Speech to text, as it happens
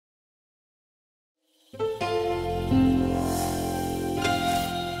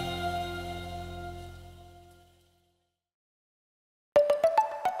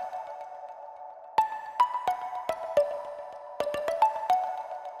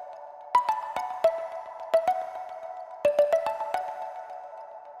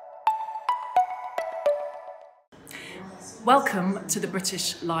Welcome to the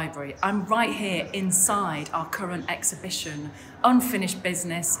British Library. I'm right here inside our current exhibition, Unfinished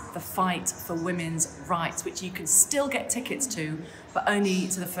Business, the Fight for Women's Rights, which you can still get tickets to, but only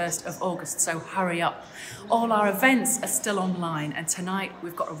to the 1st of August, so hurry up. All our events are still online, and tonight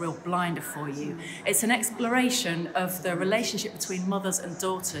we've got a real blinder for you. It's an exploration of the relationship between mothers and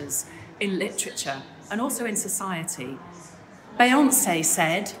daughters in literature and also in society. Beyoncé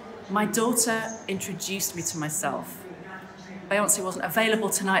said, "My daughter introduced me to myself." Beyoncé wasn't available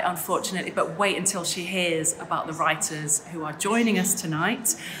tonight, unfortunately, but wait until she hears about the writers who are joining us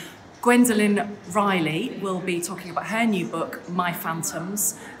tonight. Gwendoline Riley will be talking about her new book, My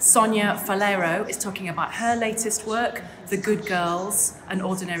Phantoms. Sonia Falero is talking about her latest work, The Good Girls, An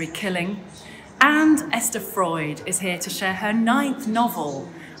Ordinary Killing. And Esther Freud is here to share her 9th novel,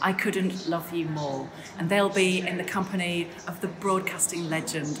 I Couldn't Love You More. And they'll be in the company of the broadcasting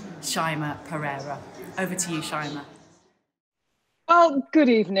legend, Shaima Pereira. Over to you, Shaima. Well, good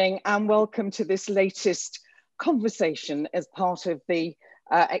evening and welcome to this latest conversation as part of the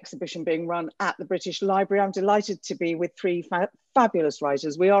exhibition being run at the British Library. I'm delighted to be with three fabulous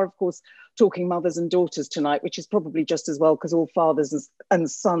writers. We are, of course, talking mothers and daughters tonight, which is probably just as well because all fathers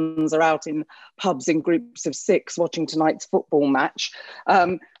and sons are out in pubs in groups of 6 watching tonight's football match.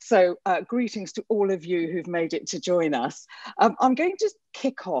 So greetings to all of you who've made it to join us. I'm going to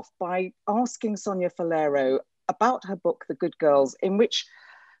kick off by asking Sonia Falero about her book, The Good Girls, in which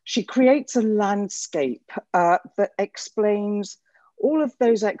she creates a landscape that explains all of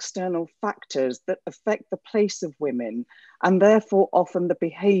those external factors that affect the place of women and therefore often the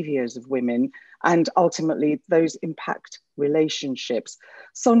behaviours of women, and ultimately those impact relationships.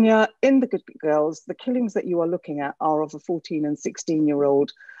 Sonia, in The Good Girls, the killings that you are looking at are of a 14 and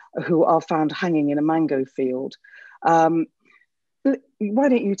 16-year-old who are found hanging in a mango field. Why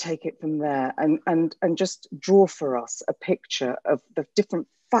don't you take it from there and just draw for us a picture of the different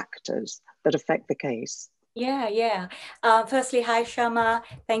factors that affect the case? Yeah. Firstly, hi, Shama.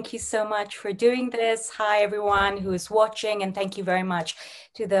 Thank you so much for doing this. Hi, everyone who is watching, and thank you very much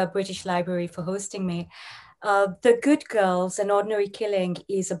to the British Library for hosting me. The Good Girls, An Ordinary Killing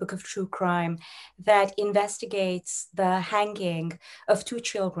is a book of true crime that investigates the hanging of 2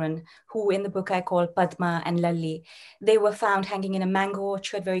 children who in the book I call Padma and Lalli. They were found hanging in a mango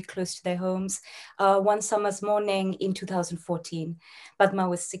orchard very close to their homes one summer's morning in 2014. Padma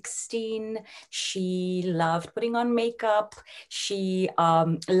was 16. She loved putting on makeup. She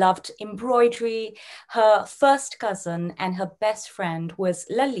loved embroidery. Her first cousin and her best friend was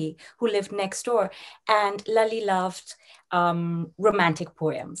Lalli, who lived next door. And Lalli loved romantic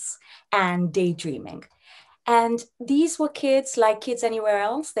poems and daydreaming. And these were kids like kids anywhere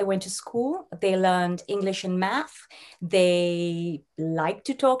else. They went to school, they learned English and math, they liked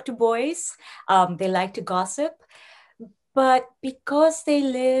to talk to boys, they liked to gossip. But because they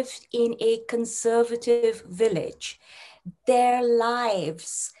lived in a conservative village, their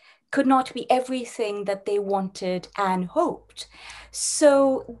lives could not be everything that they wanted and hoped.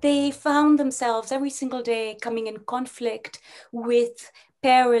 So they found themselves every single day coming in conflict with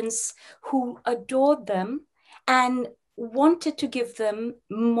parents who adored them and wanted to give them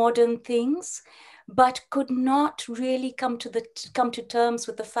modern things, but could not really come to terms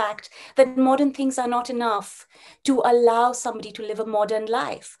with the fact that modern things are not enough to allow somebody to live a modern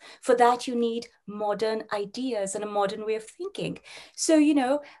life. For that, you need modern ideas and a modern way of thinking. So,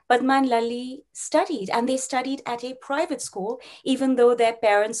 Padma and Lalli studied, and they studied at a private school, even though their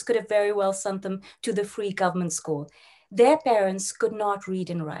parents could have very well sent them to the free government school. Their parents could not read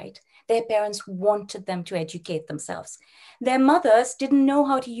and write. Their parents wanted them to educate themselves. Their mothers didn't know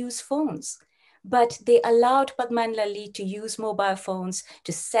how to use phones, but they allowed Padma and Lalli to use mobile phones,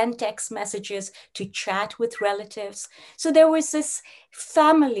 to send text messages, to chat with relatives. So there was this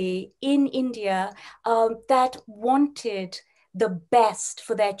family in India that wanted the best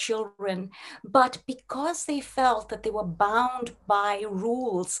for their children, but because they felt that they were bound by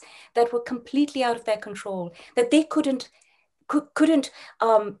rules that were completely out of their control, that they couldn't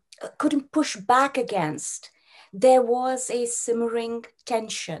push back against, there was a simmering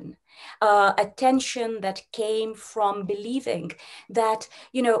tension. A tension that came from believing that,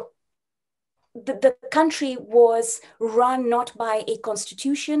 the country was run not by a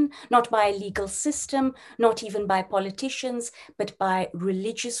constitution, not by a legal system, not even by politicians, but by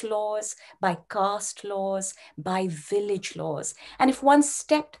religious laws, by caste laws, by village laws. And if one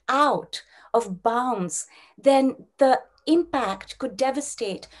stepped out of bounds, then the impact could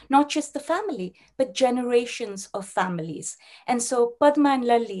devastate not just the family, but generations of families. And so Padma and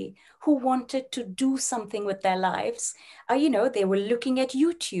Lalli, who wanted to do something with their lives, they were looking at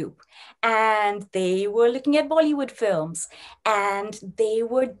YouTube, and they were looking at Bollywood films, and they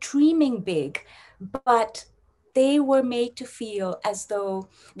were dreaming big, but they were made to feel as though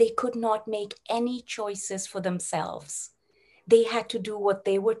they could not make any choices for themselves. They had to do what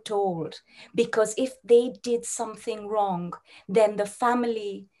they were told, because if they did something wrong, then the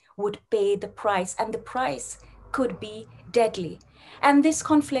family would pay the price, and the price could be deadly. And this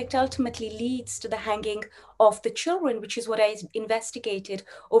conflict ultimately leads to the hanging of the children, which is what I investigated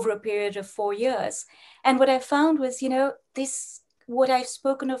over a period of 4 years. And what I found was, what I've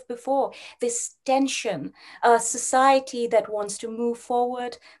spoken of before, this tension, a society that wants to move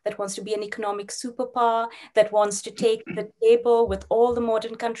forward, that wants to be an economic superpower, that wants to take the table with all the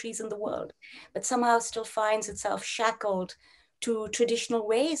modern countries in the world, but somehow still finds itself shackled to traditional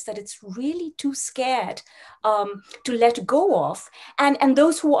ways that it's really too scared to let go of. And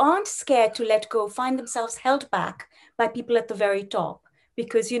those who aren't scared to let go find themselves held back by people at the very top,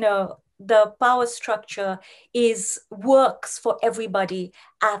 because, the power structure works for everybody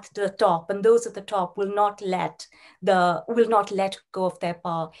at the top, and those at the top will not let go of their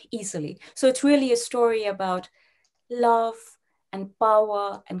power easily. So it's really a story about love and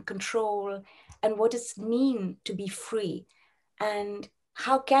power and control, and what does it mean to be free, and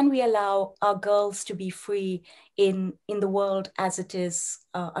how can we allow our girls to be free in the world as it is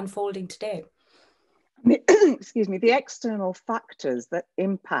unfolding today. Excuse me, the external factors that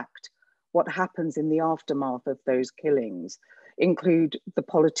impact what happens in the aftermath of those killings include the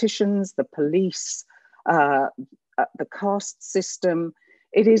politicians, the police, the caste system.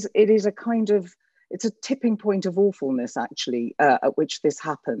 It is a kind of, it's a tipping point of awfulness, actually, at which this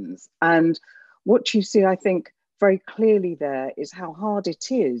happens. And what you see, I think, very clearly there is how hard it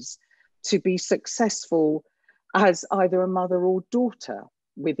is to be successful as either a mother or daughter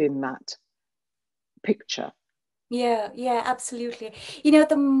within that picture. Yeah, absolutely.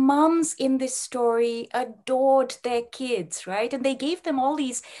 The moms in this story adored their kids, right? And they gave them all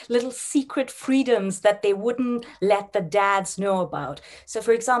these little secret freedoms that they wouldn't let the dads know about. So,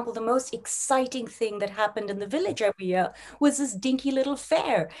 for example, the most exciting thing that happened in the village every year was this dinky little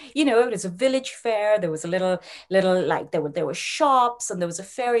fair. It was a village fair. There was a little like there were shops, and there was a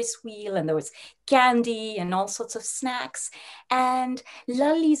Ferris wheel, and there was candy and all sorts of snacks. And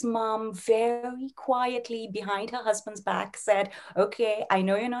Lalli's mom very quietly behind her husband's back said, okay, I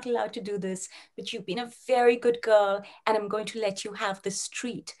know you're not allowed to do this, but you've been a very good girl, and I'm going to let you have this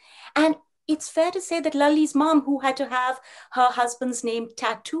treat. And it's fair to say that Lalli's mom, who had to have her husband's name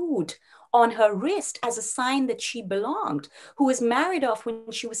tattooed on her wrist as a sign that she belonged, who was married off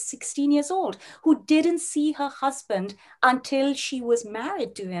when she was 16 years old, who didn't see her husband until she was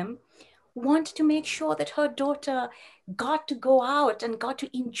married to him, wanted to make sure that her daughter got to go out and got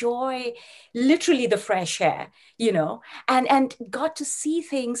to enjoy literally the fresh air, and got to see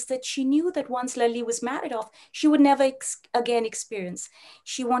things that she knew that once Lalli was married off, she would never again experience.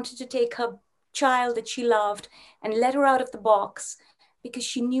 She wanted to take her child that she loved and let her out of the box, because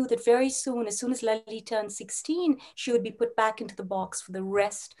she knew that very soon, as soon as Lalli turned 16, she would be put back into the box for the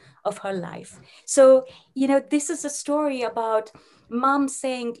rest of her life. So, this is a story about mom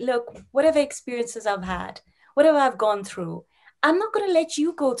saying, look, whatever experiences I've had, whatever I've gone through, I'm not going to let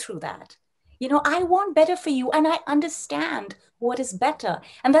you go through that. I want better for you, and I understand what is better.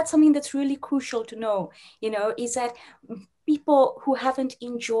 And that's something that's really crucial to know, is that people who haven't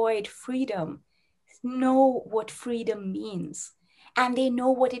enjoyed freedom know what freedom means, and they know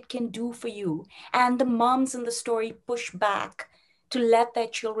what it can do for you. And the moms in the story push back to let their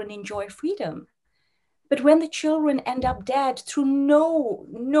children enjoy freedom. But when the children end up dead through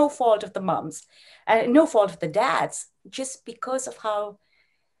no fault of the moms, no fault of the dads, just because of how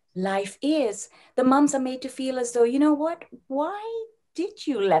life is, the moms are made to feel as though, you know what, why did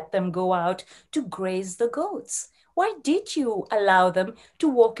you let them go out to graze the goats? Why did you allow them to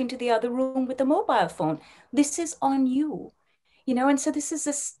walk into the other room with a mobile phone? This is on you. And so this is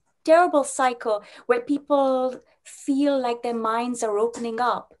this terrible cycle where people feel like their minds are opening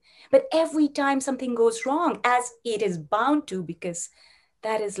up. But every time something goes wrong, as it is bound to, because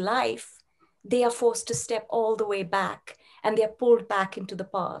that is life, they are forced to step all the way back, and they're pulled back into the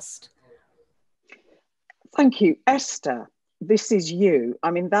past. Thank you. Esther, this is you.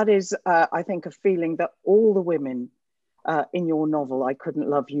 I mean, that is, I think, a feeling that all the women in your novel, I Couldn't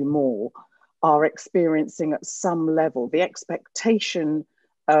Love You More, are experiencing at some level. The expectation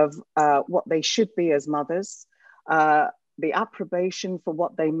of what they should be as mothers, the approbation for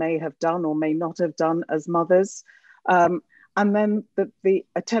what they may have done or may not have done as mothers, And then the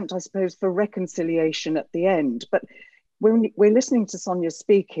attempt, I suppose, for reconciliation at the end. But when we're listening to Sonia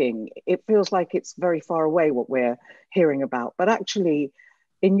speaking, it feels like it's very far away what we're hearing about. But actually,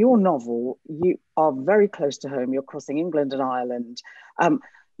 in your novel, you are very close to home. You're crossing England and Ireland.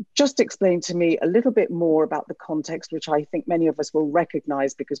 Just explain to me a little bit more about the context, which I think many of us will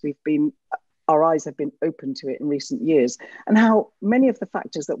recognise because our eyes have been open to it in recent years, and how many of the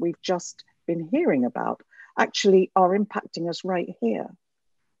factors that we've just been hearing about actually are impacting us right here.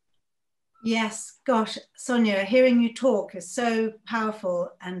 Yes, gosh, Sonia, hearing you talk is so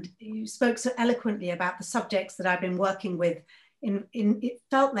powerful, and you spoke so eloquently about the subjects that I've been working with. It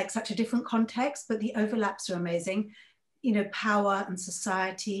felt like such a different context, but the overlaps are amazing. You know, power and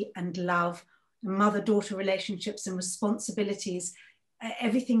society and love, mother-daughter relationships and responsibilities,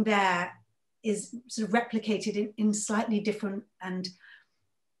 everything there is sort of replicated in slightly different and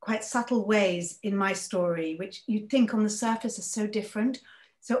quite subtle ways in my story, which you'd think on the surface are so different.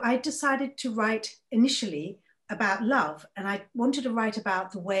 So I decided to write initially about love, and I wanted to write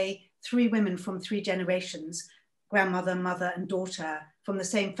about the way three women from three generations, grandmother, mother, and daughter from the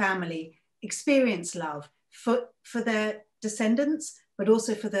same family, experience love for their descendants, but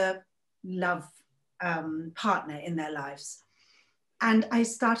also for the love partner in their lives. And I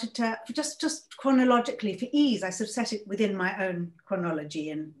started to, just chronologically, for ease, I sort of set it within my own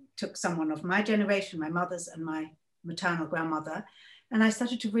chronology and took someone of my generation, my mother's and my maternal grandmother. And I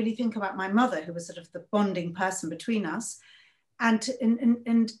started to really think about my mother, who was sort of the bonding person between us. And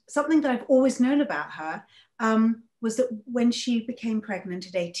something that I've always known about her was that when she became pregnant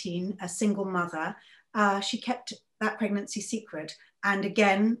at 18, a single mother, she kept that pregnancy secret. And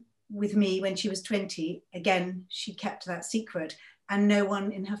again, with me, when she was 20, again, she kept that secret. And no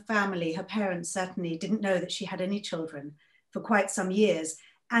one in her family, her parents certainly, didn't know that she had any children for quite some years.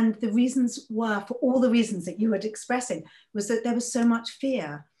 And the reasons were, for all the reasons that you were expressing, was that there was so much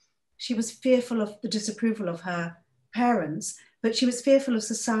fear. She was fearful of the disapproval of her parents, but she was fearful of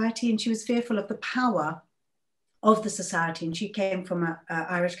society, and she was fearful of the power of the society. And she came from an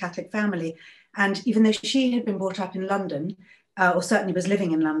Irish Catholic family. And even though she had been brought up in London, or certainly was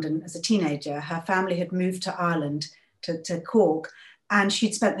living in London as a teenager, her family had moved to Ireland, to Cork, and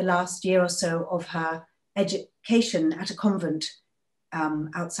she'd spent the last year or so of her education at a convent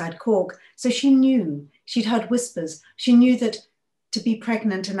outside Cork. So she knew, she'd heard whispers, she knew that to be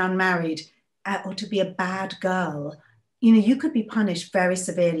pregnant and unmarried or to be a bad girl, you know, you could be punished very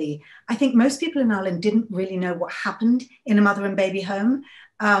severely. I think most people in Ireland didn't really know what happened in a mother and baby home.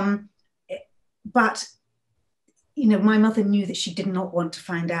 But, you know, my mother knew that she did not want to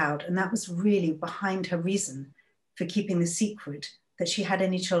find out. And that was really behind her reason for keeping the secret that she had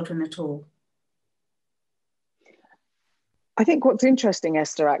any children at all. I think what's interesting,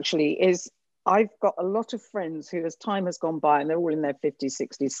 Esther, actually, is I've got a lot of friends who, as time has gone by, and they're all in their 50s,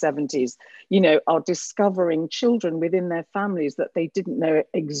 60s, 70s, you know, are discovering children within their families that they didn't know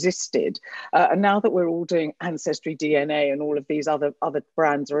existed. And now that we're all doing Ancestry DNA and all of these other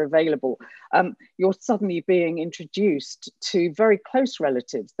brands are available, you're suddenly being introduced to very close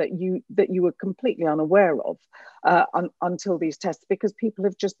relatives that you were completely unaware of until these tests, because people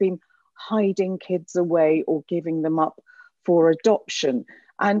have just been hiding kids away or giving them up for adoption.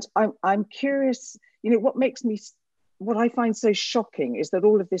 And I'm curious, you know, what I find so shocking is that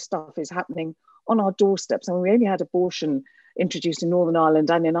all of this stuff is happening on our doorsteps. I mean, we only had abortion introduced in Northern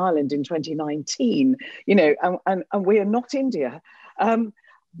Ireland and in Ireland in 2019, you know, and we are not India.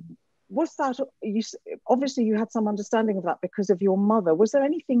 Was that, obviously you had some understanding of that because of your mother. Was there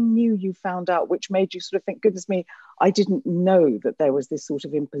anything new you found out which made you sort of think, goodness me, I didn't know that there was this sort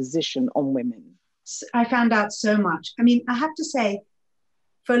of imposition on women? I found out so much. I mean, I have to say,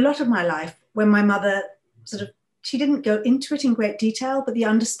 for a lot of my life, when my mother she didn't go into it in great detail, but the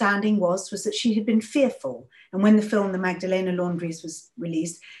understanding was that she had been fearful. And when the film, The Magdalena Laundries, was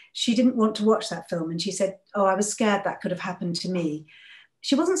released, she didn't want to watch that film. And she said, oh, I was scared that could have happened to me.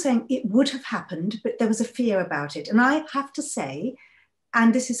 She wasn't saying it would have happened, but there was a fear about it. And I have to say,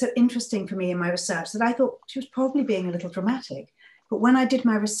 and this is so interesting for me in my research, that I thought she was probably being a little dramatic. But when I did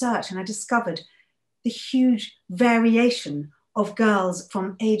my research and I discovered the huge variation of girls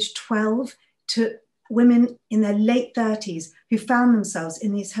from age 12 to women in their late 30s who found themselves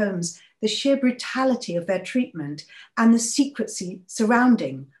in these homes, the sheer brutality of their treatment and the secrecy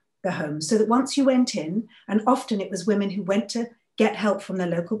surrounding the homes. So that once you went in, and often it was women who went to get help from their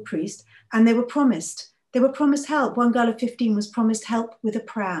local priest, and they were promised help. One girl of 15 was promised help with a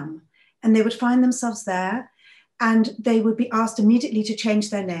pram, and they would find themselves there, and they would be asked immediately to change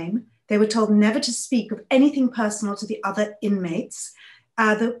their name. They were told never to speak of anything personal to the other inmates.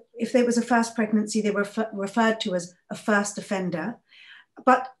 If there was a first pregnancy, they were referred to as a first offender.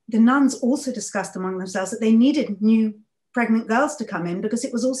 But the nuns also discussed among themselves that they needed new pregnant girls to come in because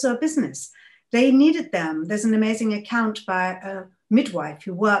it was also a business. They needed them. There's an amazing account by a midwife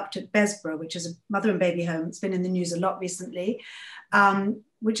who worked at Besborough, which is a mother and baby home. It's been in the news a lot recently,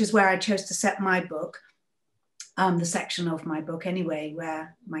 which is where I chose to set my book, the section of my book anyway,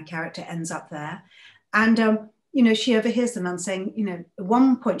 where my character ends up there. And, you know, she overhears the nun saying, you know, at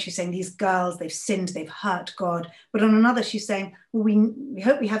one point she's saying, these girls, they've sinned, they've hurt God. But on another, she's saying, well, we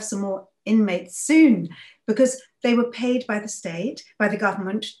hope we have some more inmates soon, because they were paid by the state, by the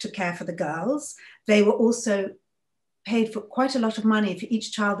government, to care for the girls. They were also paid for quite a lot of money for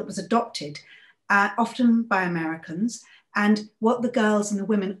each child that was adopted, often by Americans. And what the girls and the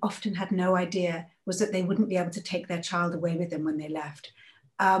women often had no idea was that they wouldn't be able to take their child away with them when they left.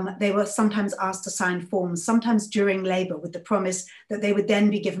 They were sometimes asked to sign forms, sometimes during labor, with the promise that they would then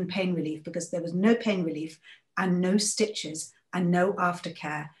be given pain relief, because there was no pain relief and no stitches and no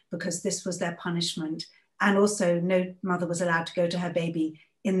aftercare, because this was their punishment. And also no mother was allowed to go to her baby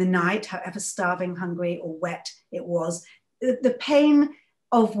in the night, however starving, hungry or wet it was. The pain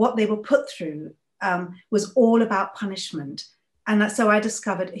of what they were put through was all about punishment. And so I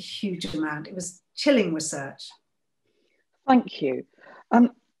discovered a huge amount. It was chilling research. Thank you.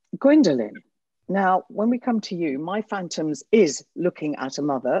 Gwendoline, now when we come to you, My Phantoms is looking at a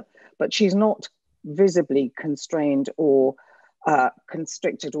mother, but she's not visibly constrained or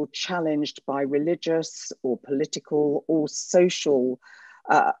constricted or challenged by religious or political or social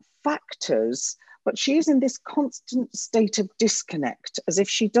factors, but she is in this constant state of disconnect, as if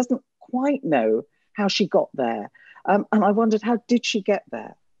she doesn't quite know how she got there. And I wondered, how did she get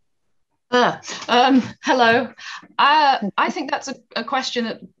there? Hello. I think that's a question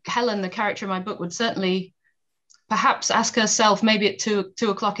that Helen, the character in my book, would certainly perhaps ask herself, maybe at 2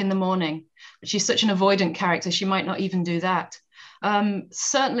 o'clock in the morning. But she's such an avoidant character, she might not even do that.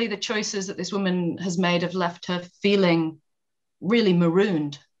 Certainly the choices that this woman has made have left her feeling really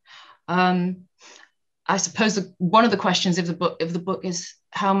marooned. I suppose one of the questions of the book is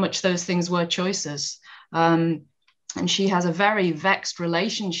how much those things were choices. And she has a very vexed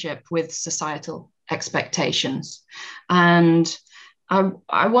relationship with societal expectations. And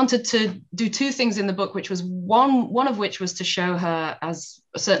I wanted to do two things in the book, which was one of which was to show her as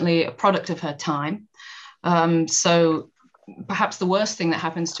certainly a product of her time. So perhaps the worst thing that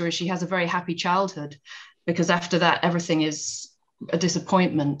happens to her is she has a very happy childhood, because after that, everything is a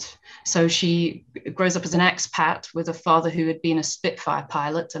disappointment. So she grows up as an expat with a father who had been a Spitfire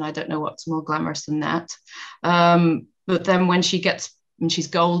pilot, and I don't know what's more glamorous than that. But then when she's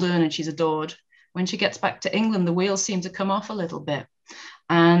golden and she's adored, when she gets back to England, the wheels seem to come off a little bit.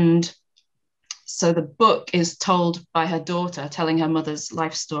 And so the book is told by her daughter, telling her mother's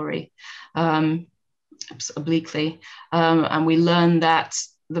life story, obliquely. And we learn that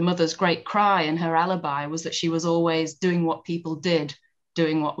the mother's great cry and her alibi was that she was always doing what people did,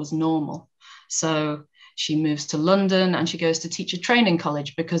 doing what was normal. So she moves to London and she goes to teacher training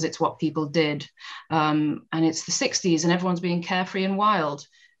college because it's what people did. And it's the 60s and everyone's being carefree and wild.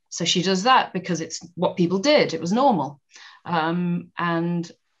 So she does that because it's what people did. It was normal.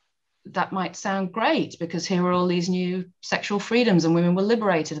 And that might sound great because here are all these new sexual freedoms and women were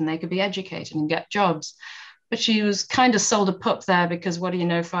liberated and they could be educated and get jobs. But she was kind of sold a pup there because what do you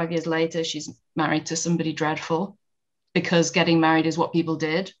know, 5 years later, she's married to somebody dreadful because getting married is what people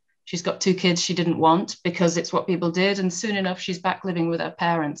did. She's got 2 kids she didn't want because it's what people did. And soon enough, she's back living with her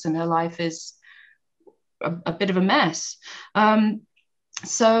parents and her life is a bit of a mess.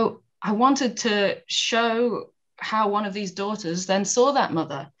 So I wanted to show how one of these daughters then saw that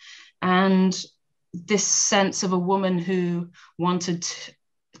mother, and this sense of a woman who wanted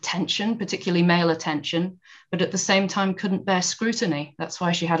attention, particularly male attention, but at the same time couldn't bear scrutiny. That's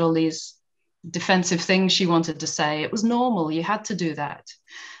why she had all these defensive things she wanted to say. It was normal, you had to do that.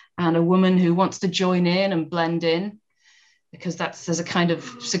 And a woman who wants to join in and blend in, because there's a kind of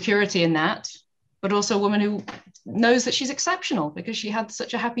security in that, but also a woman who knows that she's exceptional because she had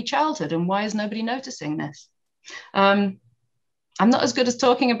such a happy childhood, and why is nobody noticing this? I'm not as good as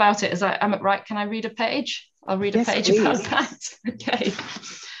talking about it as I am. Right, can I read a page? I'll read a page about that. Okay.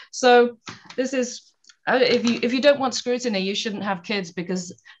 So this is, if you don't want scrutiny, you shouldn't have kids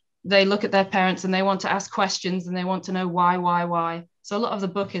because they look at their parents and they want to ask questions and they want to know why. So a lot of the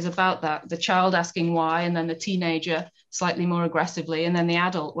book is about that, the child asking why, and then the teenager slightly more aggressively, and then the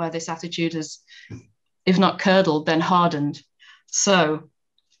adult where this attitude has, if not curdled, then hardened. So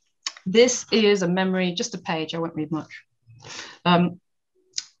this is a memory, just a page, I won't read much.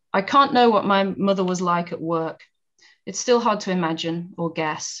 I can't know what my mother was like at work. It's still hard to imagine or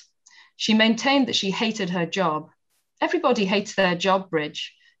guess. She maintained that she hated her job. Everybody hates their job,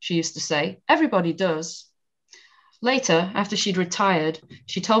 Bridge, she used to say. Everybody does. Later, after she'd retired,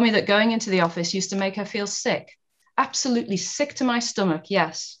 she told me that going into the office used to make her feel sick. Absolutely sick to my stomach,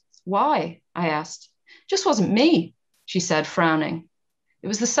 yes. Why? I asked. Just wasn't me, she said, frowning. It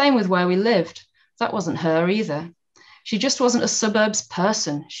was the same with where we lived. That wasn't her either. She just wasn't a suburbs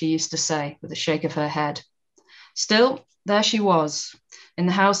person, she used to say, with a shake of her head. Still, there she was, in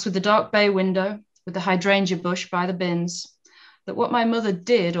the house with the dark bay window, with the hydrangea bush by the bins. That what my mother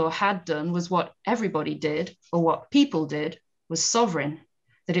did or had done was what everybody did, or what people did, was sovereign,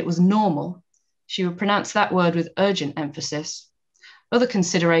 that it was normal. She would pronounce that word with urgent emphasis. Other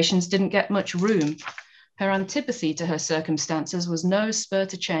considerations didn't get much room. Her antipathy to her circumstances was no spur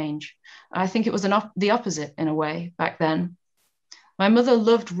to change. I think it was the opposite in a way back then. My mother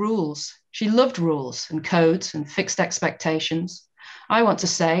loved rules. She loved rules and codes and fixed expectations. I want to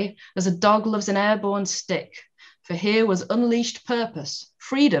say, as a dog loves an airborne stick, for here was unleashed purpose,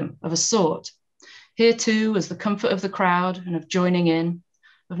 freedom of a sort. Here too was the comfort of the crowd and of joining in,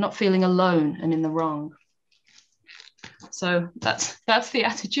 of not feeling alone and in the wrong. So that's the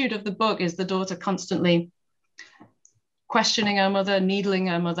attitude of the book, is the daughter constantly questioning her mother, needling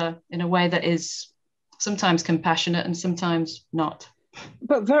her mother in a way that is sometimes compassionate and sometimes not.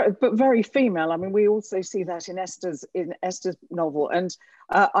 But very female. I mean, we also see that in Esther's novel. And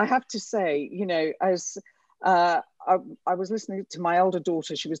I have to say, you know, as I was listening to my older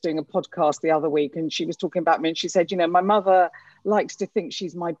daughter, she was doing a podcast the other week, and she was talking about me, and she said, you know, my mother likes to think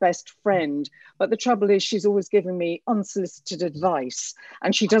she's my best friend, but the trouble is she's always giving me unsolicited advice,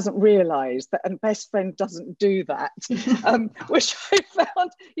 and she doesn't realize that a best friend doesn't do that. Which I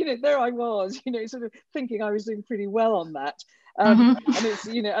found, you know, there I was, you know, sort of thinking I was doing pretty well on that. And it's,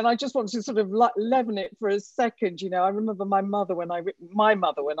 you know, and I just want to sort of leaven it for a second. You know, I remember my mother when I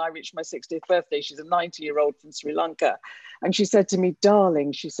reached my 60th birthday. She's a 90-year-old from Sri Lanka, and she said to me,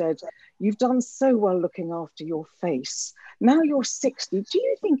 darling, she said, you've done so well looking after your face. Now you're 60, do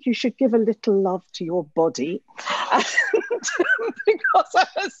you think you should give a little love to your body? And because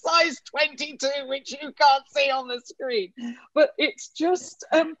I'm a size 22, which you can't see on the screen. But it's just,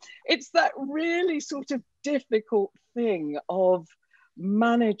 it's that really sort of difficult thing of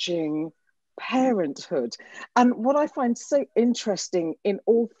managing parenthood. And what I find so interesting in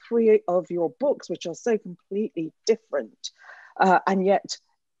all three of your books, which are so completely different, and yet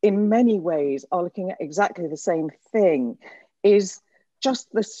in many ways are looking at exactly the same thing, is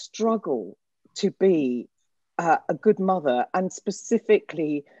just the struggle to be a good mother, and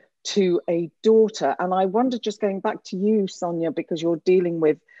specifically to a daughter. And I wonder, just going back to you, Sonia, because you're dealing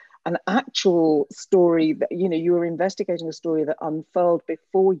with an actual story that, you know, you were investigating a story that unfurled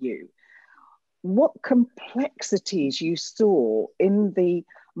before you, what complexities you saw in the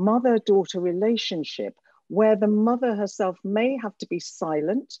mother-daughter relationship, where the mother herself may have to be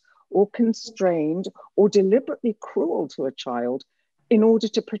silent or constrained or deliberately cruel to a child in order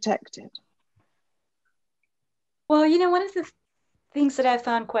to protect it. Well, you know, one of the things that I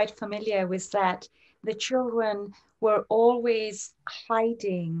found quite familiar was that the children were always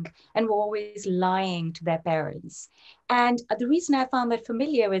hiding and were always lying to their parents. And the reason I found that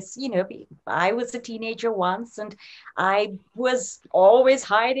familiar is, you know, I was a teenager once, and I was always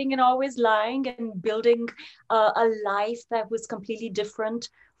hiding and always lying and building a life that was completely different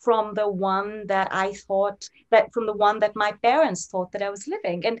from the one that I thought, that from the one that my parents thought that I was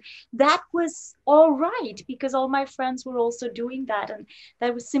living. And that was all right, because all my friends were also doing that. And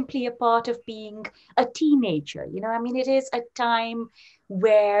that was simply a part of being a teenager. You know, I mean, it is a time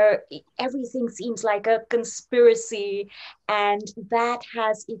where everything seems like a conspiracy, and that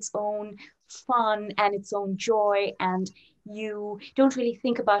has its own fun and its own joy. And you don't really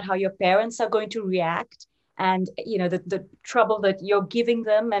think about how your parents are going to react, and you know, the trouble that you're giving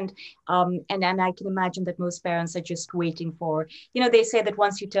them, and I can imagine that most parents are just waiting for, you know, they say that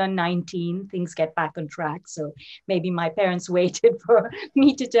once you turn 19 things get back on track. So maybe my parents waited for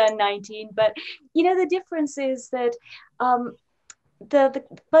me to turn 19. But you know, the difference is that the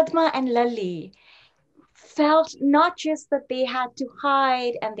Padma and Lali felt not just that they had to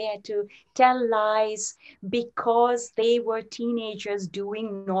hide and they had to tell lies because they were teenagers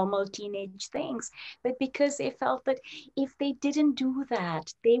doing normal teenage things, but because they felt that if they didn't do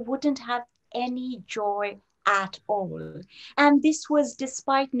that, they wouldn't have any joy at all. And this was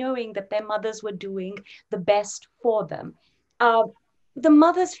despite knowing that their mothers were doing the best for them. The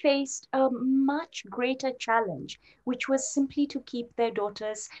mothers faced a much greater challenge, which was simply to keep their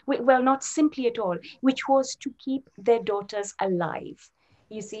daughters, well, not simply at all, which was to keep their daughters alive.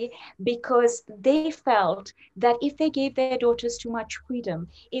 you see, because they felt that if they gave their daughters too much freedom,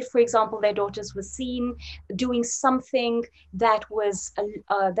 if, for example, their daughters were seen doing something that was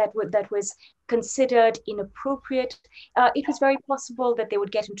that was considered inappropriate, it was very possible that they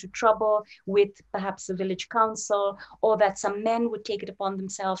would get into trouble with perhaps the village council, or that some men would take it upon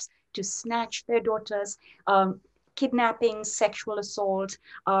themselves to snatch their daughters. Kidnapping, sexual assault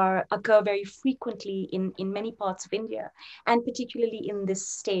occur very frequently in many parts of India, and particularly in this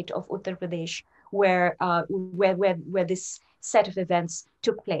state of Uttar Pradesh, where this set of events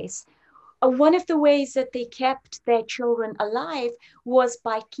took place. One of the ways that they kept their children alive was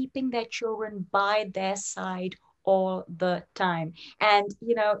by keeping their children by their side all the time. And,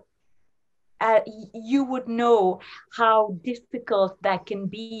 you know, you would know how difficult that can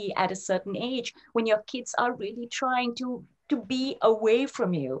be at a certain age when your kids are really trying to be away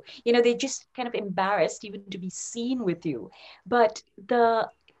from you. You know, they're just kind of embarrassed even to be seen with you. But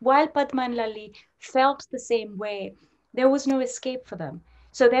while Padma and Lali felt the same way, there was no escape for them.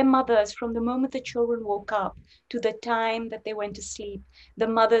 So their mothers, from the moment the children woke up to the time that they went to sleep, the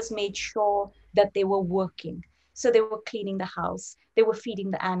mothers made sure that they were working. So they were cleaning the house, they were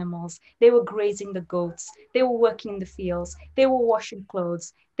feeding the animals, they were grazing the goats, they were working in the fields, they were washing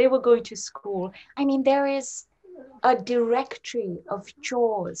clothes, they were going to school. I mean, there is a directory of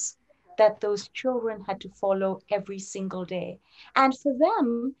chores that those children had to follow every single day. And for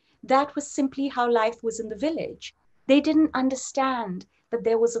them, that was simply how life was in the village. They didn't understand that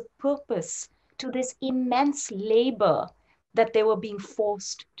there was a purpose to this immense labor that they were being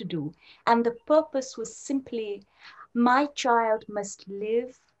forced to do. And the purpose was simply, my child must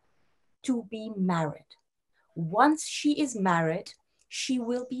live to be married. Once she is married, she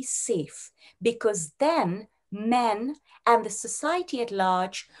will be safe, because then men and the society at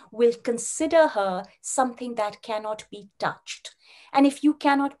large will consider her something that cannot be touched. And if you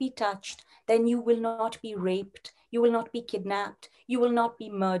cannot be touched, then you will not be raped, you will not be kidnapped, you will not be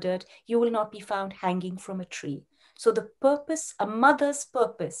murdered, you will not be found hanging from a tree. So the purpose, a mother's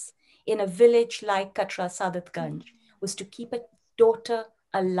purpose in a village like Katra Sadatganj, was to keep a daughter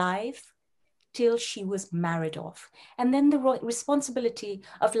alive till she was married off. And then the responsibility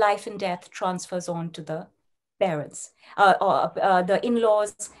of life and death transfers on to the parents, the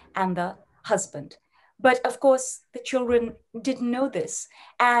in-laws and the husband. But of course, the children didn't know this,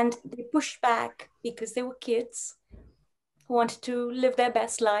 and they pushed back because they were kids who wanted to live their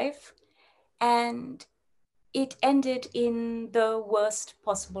best life. And it ended in the worst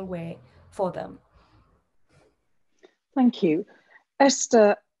possible way for them. Thank you.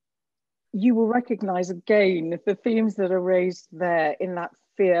 Esther, you will recognize again the themes that are raised there in that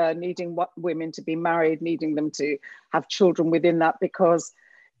fear, needing women to be married, needing them to have children within that, because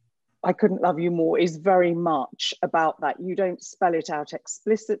I Couldn't Love You More is very much about that. You don't spell it out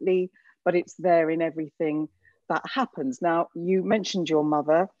explicitly, but it's there in everything that happens. Now, you mentioned your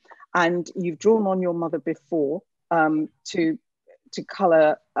mother, and you've drawn on your mother before to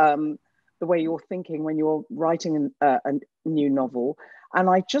colour the way you're thinking when you're writing a new novel. And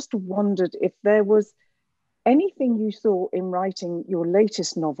I just wondered if there was anything you saw in writing your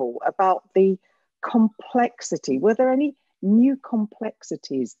latest novel about the complexity. Were there any new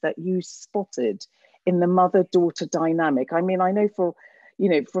complexities that you spotted in the mother-daughter dynamic? I mean, I know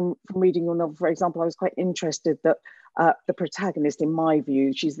from reading your novel, for example, I was quite interested that the protagonist, in my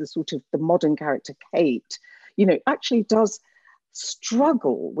view, she's the sort of the modern character, Kate, actually does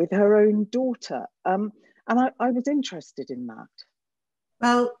struggle with her own daughter. And I was interested in that.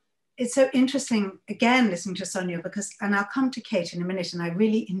 Well, it's so interesting, again, listening to Sonia, and I'll come to Kate in a minute, and I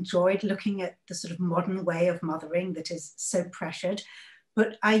really enjoyed looking at the sort of modern way of mothering that is so pressured.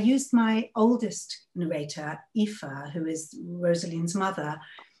 But I used my oldest narrator, Aoife, who is Rosaline's mother,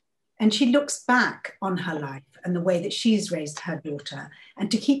 and she looks back on her life and the way that she's raised her daughter. And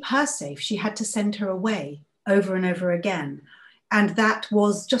to keep her safe, she had to send her away over and over again. And that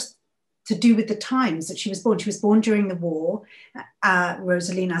was just to do with the times that she was born. She was born during the war,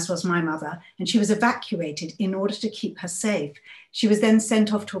 Rosaline, as was my mother, and she was evacuated in order to keep her safe. She was then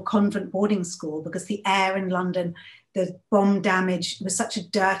sent off to a convent boarding school because the air in London, the bomb damage, was such a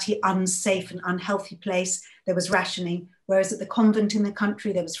dirty, unsafe and unhealthy place. There was rationing, whereas at the convent in the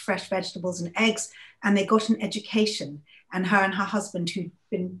country, there was fresh vegetables and eggs, and they got an education. And her husband, who'd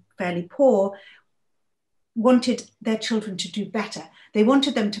been fairly poor, wanted their children to do better. They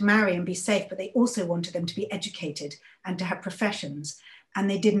wanted them to marry and be safe, but they also wanted them to be educated and to have professions. And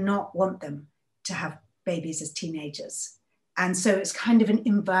they did not want them to have babies as teenagers. And so it's kind of an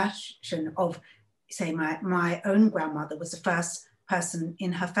inversion of, say, my own grandmother was the first person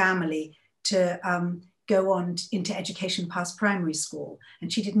in her family to go on into education past primary school.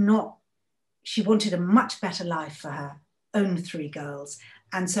 And she did not, she wanted a much better life for her own 3 girls.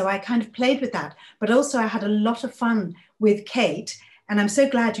 And so I kind of played with that. But also I had a lot of fun with Kate. And I'm so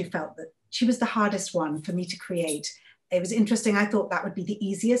glad you felt that she was the hardest one for me to create. It was interesting. I thought that would be the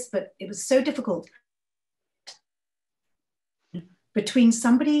easiest, but it was so difficult. Between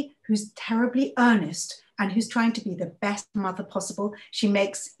somebody who's terribly earnest and who's trying to be the best mother possible. She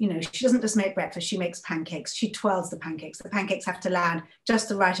makes, you know, she doesn't just make breakfast, she makes pancakes. She twirls the pancakes. The pancakes have to land just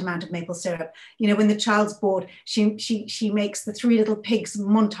the right amount of maple syrup. You know, when the child's bored, she makes the 3 little pigs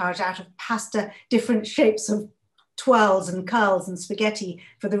montage out of pasta, different shapes of twirls and curls and spaghetti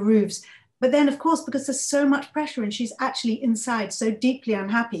for the roofs. But then, of course, because there's so much pressure and she's actually inside so deeply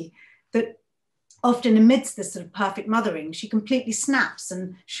unhappy that often amidst this sort of perfect mothering, she completely snaps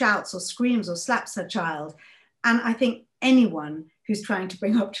and shouts or screams or slaps her child. And I think anyone who's trying to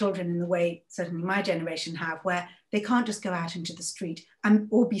bring up children in the way certainly my generation have, where they can't just go out into the street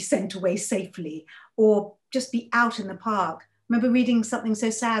or be sent away safely or just be out in the park. I remember reading something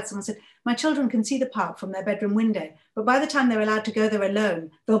so sad. Someone said, my children can see the park from their bedroom window, but by the time they're allowed to go there alone,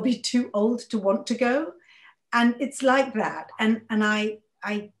 they'll be too old to want to go. And it's like that. And I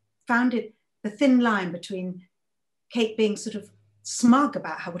found it, the thin line between Kate being sort of smug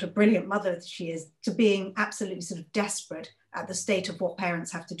about what a brilliant mother she is, to being absolutely sort of desperate at the state of what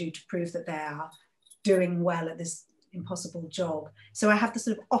parents have to do to prove that they are doing well at this impossible job. So I have the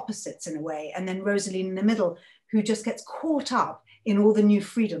sort of opposites in a way. And then Rosaline in the middle, who just gets caught up in all the new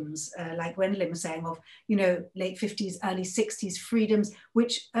freedoms, like Gwendoline was saying, of, you know, late 50s, early 60s freedoms,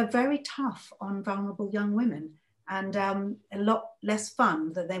 which are very tough on vulnerable young women and a lot less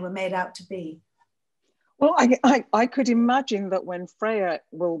fun than they were made out to be. Well, I could imagine that when Freya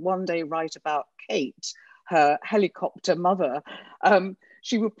will one day write about Kate, her helicopter mother,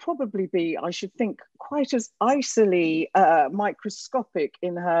 she would probably be, I should think, quite as icily microscopic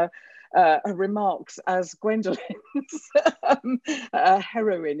in her remarks as Gwendoline's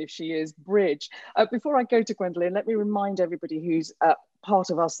heroine, if she is Bridge. Before I go to Gwendoline, let me remind everybody who's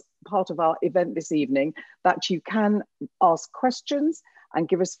part of our event this evening that you can ask questions and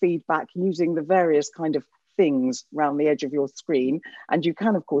give us feedback using the various kind of things around the edge of your screen. And you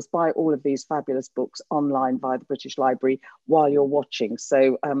can, of course, buy all of these fabulous books online via the British Library while you're watching.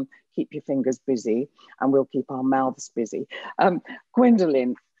 So keep your fingers busy and we'll keep our mouths busy.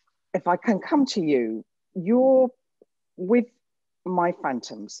 Gwendoline, if I can come to you, you're with My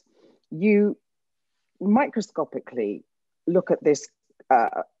Phantoms. You microscopically look at this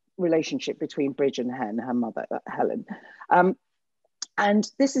relationship between Bridge and her mother, Helen.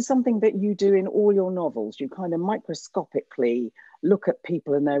 And this is something that you do in all your novels. You kind of microscopically look at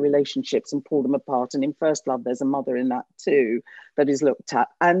people and their relationships and pull them apart. And in First Love, there's a mother in that too that is looked at.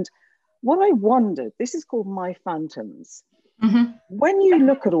 And what I wondered, this is called My Phantoms. Mm-hmm. When you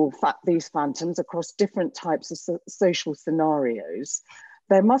look at all these phantoms across different types of social scenarios,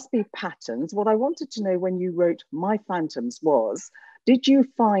 there must be patterns. What I wanted to know when you wrote My Phantoms was, did you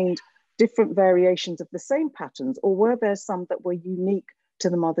find different variations of the same patterns, or were there some that were unique to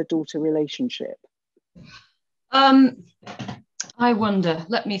the mother-daughter relationship? I wonder,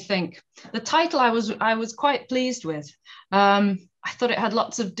 let me think. The title I was quite pleased with. I thought it had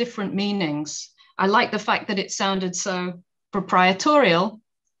lots of different meanings. I like the fact that it sounded so proprietorial,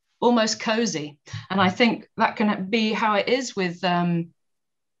 almost cozy. And I think that can be how it is with,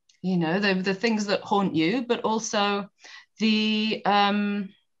 you know, the things that haunt you, but also the,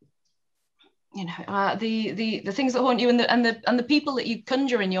 you know, the things that haunt you and the people that you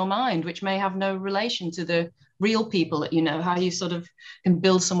conjure in your mind, which may have no relation to the real people that you know, how you sort of can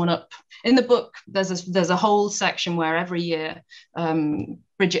build someone up. In the book, there's a whole section where every year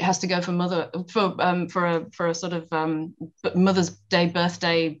Bridget has to go for a sort of Mother's Day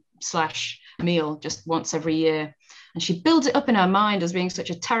birthday / meal just once every year. And she builds it up in her mind as being such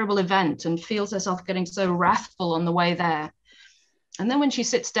a terrible event and feels herself getting so wrathful on the way there. And then when she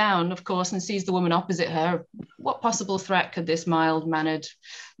sits down, of course, and sees the woman opposite her, what possible threat could this mild-mannered,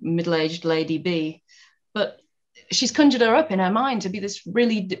 middle-aged lady be? But she's conjured her up in her mind to be this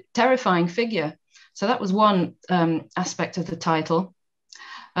really terrifying figure. So that was one aspect of the title.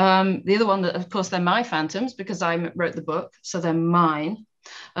 The other one, that, of course, they're my phantoms because I wrote the book, so they're mine.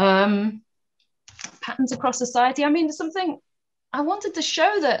 Patterns across society. I mean, something I wanted to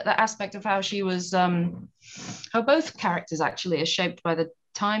show that aspect of how she was, how both characters actually are shaped by the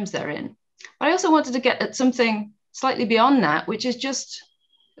times they're in. But I also wanted to get at something slightly beyond that, which is just,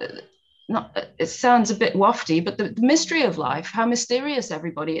 it sounds a bit wafty, but the mystery of life, how mysterious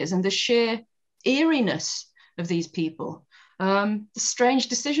everybody is, and the sheer eeriness of these people, the strange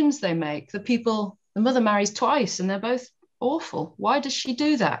decisions they make, the people The mother marries twice and they're both awful. Why does she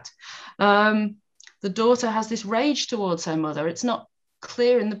do that? The daughter has this rage towards her mother. It's not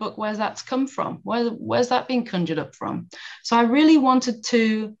clear in the book where that's come from. Where's that being conjured up from? So I really wanted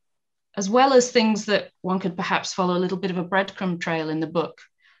to, as well as things that one could perhaps follow a little bit of a breadcrumb trail in the book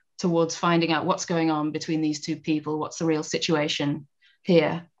towards finding out what's going on between these two people, what's the real situation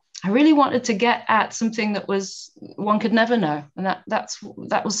here. I really wanted to get at something that was one could never know, and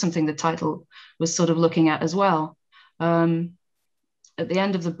that was something the title was sort of looking at as well. At the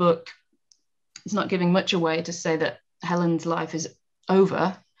end of the book, it's not giving much away to say that Helen's life is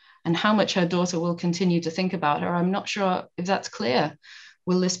over, and how much her daughter will continue to think about her, I'm not sure if that's clear.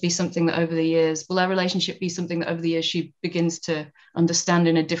 Will this be something that over the years, will their relationship be something that over the years she begins to understand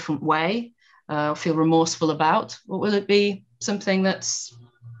in a different way, feel remorseful about? Or will it be something that's,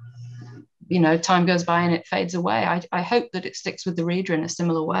 you know, time goes by and it fades away? I hope that it sticks with the reader in a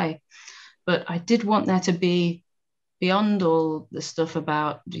similar way. But I did want there to be, beyond all the stuff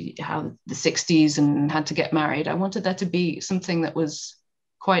about how the 60s and had to get married, I wanted there to be something that was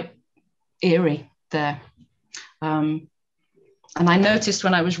quite eerie there. And I noticed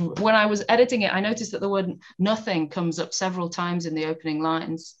when I was editing it, I noticed that the word nothing comes up several times in the opening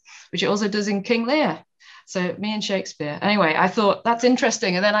lines, which it also does in King Lear. So me and Shakespeare. Anyway, I thought that's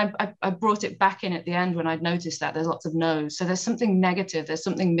interesting. And then I brought it back in at the end when I'd noticed that there's lots of no's. So there's something negative, there's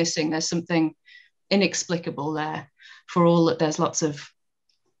something missing, there's something inexplicable there, for all that there's lots of,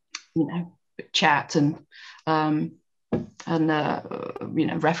 you know, chat and you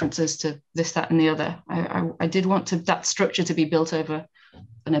know, references to this, that, and the other. I did want that structure to be built over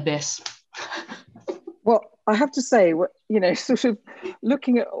an abyss. Well, I have to say, you know, sort of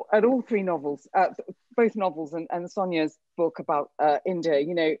looking at all three novels, both novels and Sonia's book about India,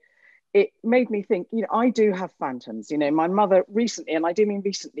 you know, it made me think, you know, I do have phantoms. You know, my mother recently, and I do mean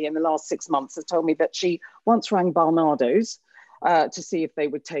recently in the last 6 months, has told me that she once rang Barnardo's to see if they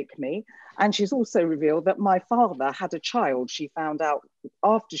would take me. And she's also revealed that my father had a child, she found out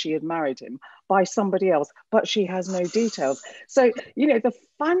after she had married him, by somebody else, but she has no details. So, you know, the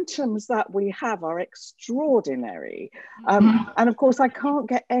phantoms that we have are extraordinary. And of course, I can't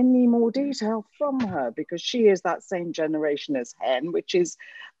get any more detail from her because she is that same generation as Hen, which is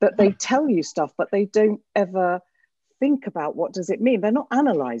that they tell you stuff, but they don't ever think about what does it mean. They're not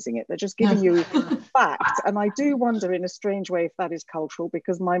analysing it, they're just giving you fact. And I do wonder in a strange way if that is cultural,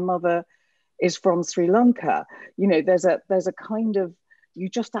 because my mother is from Sri Lanka. You know, there's a kind of, you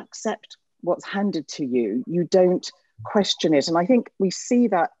just accept what's handed to you, you don't question it. And I think we see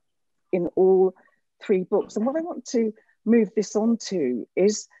that in all three books. And what I want to move this on to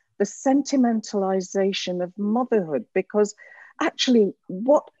is the sentimentalization of motherhood, because actually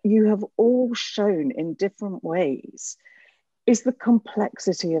what you have all shown in different ways is the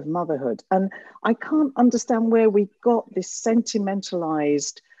complexity of motherhood. And I can't understand where we got this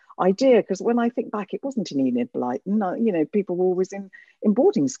sentimentalized idea, because when I think back, it wasn't in Enid Blyton. You know, people were always in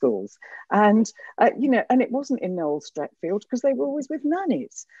boarding schools, and you know, and it wasn't in Noel Streatfeild because they were always with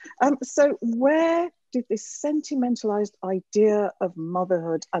nannies. So where did this sentimentalized idea of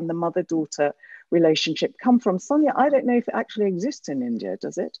motherhood and the mother-daughter relationship come from? Sonia, I don't know if it actually exists in India,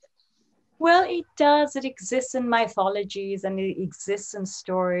 does it? Well, it does. It exists in mythologies and it exists in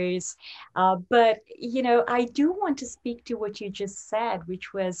stories. But, you know, I do want to speak to what you just said,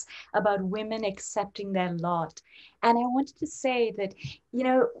 which was about women accepting their lot. And I wanted to say that, you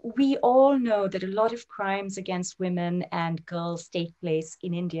know, we all know that a lot of crimes against women and girls take place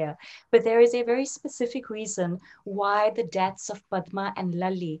in India. But there is a very specific reason why the deaths of Padma and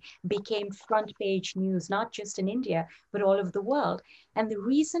Lalli became front page news, not just in India, but all over the world. And the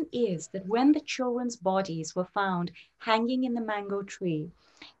reason is that when the children's bodies were found hanging in the mango tree,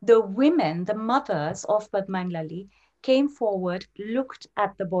 the women, the mothers of Padma and Lalli, came forward, looked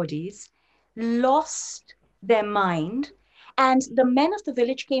at the bodies, lost their mind, and the men of the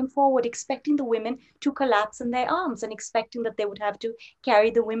village came forward expecting the women to collapse in their arms and expecting that they would have to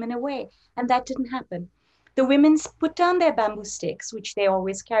carry the women away. And that didn't happen. The women put down their bamboo sticks, which they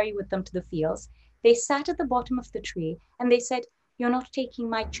always carry with them to the fields. They sat at the bottom of the tree and they said, "You're not taking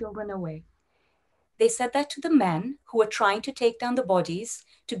my children away." They said that to the men who were trying to take down the bodies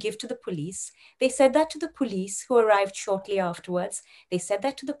to give to the police. They said that to the police who arrived shortly afterwards. They said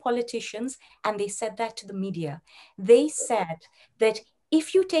that to the politicians, and they said that to the media. They said that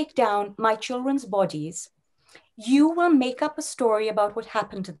if you take down my children's bodies, you will make up a story about what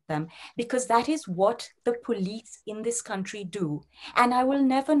happened to them, because that is what the police in this country do. And I will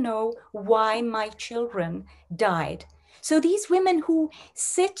never know why my children died. So these women who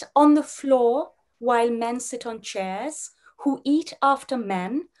sit on the floor while men sit on chairs, who eat after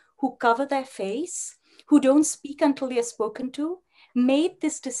men, who cover their face, who don't speak until they're spoken to, made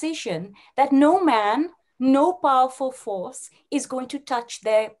this decision that no man, no powerful force is going to touch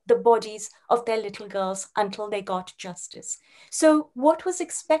the bodies of their little girls until they got justice. So what was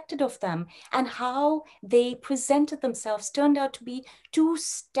expected of them and how they presented themselves turned out to be two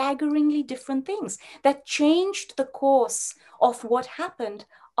staggeringly different things that changed the course of what happened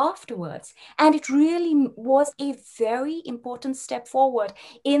afterwards. And it really was a very important step forward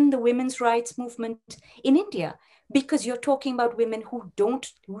in the women's rights movement in India, because you're talking about women who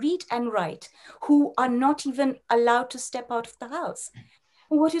don't read and write, who are not even allowed to step out of the house.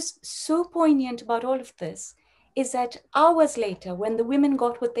 And what is so poignant about all of this is that hours later, when the women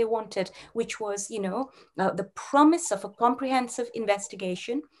got what they wanted, which was, the promise of a comprehensive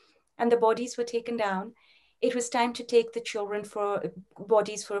investigation, and the bodies were taken down, it was time to take the children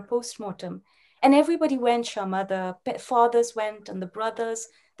bodies for a post-mortem. And everybody went, Shama, the fathers went and the brothers,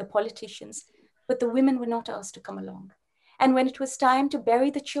 the politicians, but the women were not asked to come along. And when it was time to bury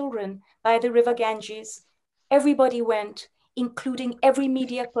the children by the river Ganges, everybody went, including every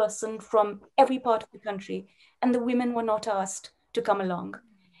media person from every part of the country, and the women were not asked to come along.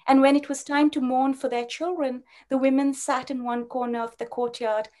 And when it was time to mourn for their children, the women sat in one corner of the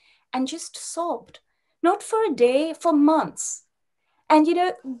courtyard and just sobbed, not for a day, for months. And,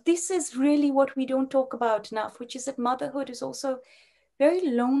 this is really what we don't talk about enough, which is that motherhood is also very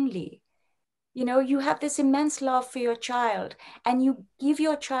lonely. You have this immense love for your child, and you give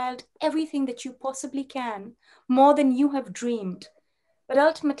your child everything that you possibly can, more than you have dreamed. But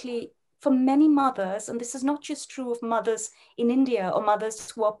ultimately, for many mothers, and this is not just true of mothers in India or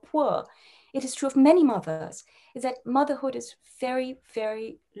mothers who are poor, it is true of many mothers, is that motherhood is very,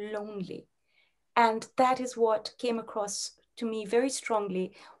 very lonely. And that is what came across to me very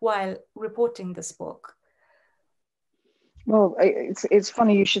strongly while reporting this book. Well, it's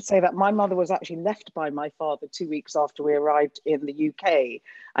funny you should say that. My mother was actually left by my father 2 weeks after we arrived in the UK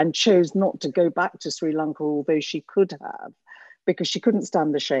and chose not to go back to Sri Lanka, although she could have, because she couldn't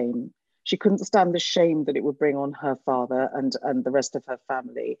stand the shame. She couldn't stand the shame that it would bring on her father and the rest of her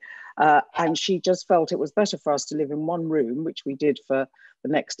family. And she just felt it was better for us to live in one room, which we did for the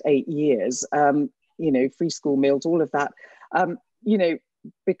next 8 years, free school meals, all of that,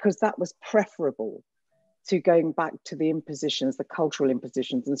 because that was preferable to going back to the impositions, the cultural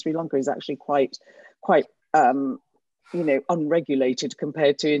impositions. And Sri Lanka is actually quite unregulated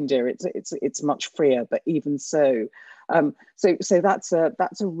compared to India. It's much freer, but even so, so that's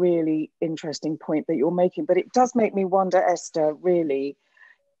a really interesting point that you're making. But it does make me wonder, Esther, really,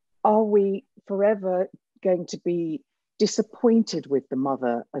 are we forever going to be disappointed with the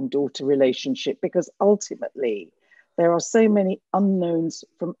mother and daughter relationship? Because ultimately, there are so many unknowns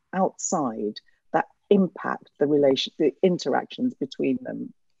from outside that impact the interactions between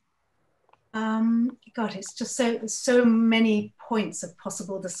them. God, it's just so many points of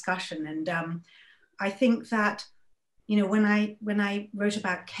possible discussion. And I think that, when I wrote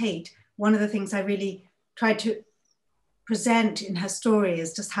about Kate, one of the things I really tried to present in her story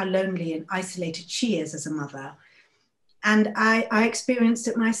is just how lonely and isolated she is as a mother. And I experienced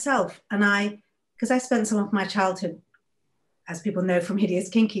it myself. And because I spent some of my childhood, as people know from Hideous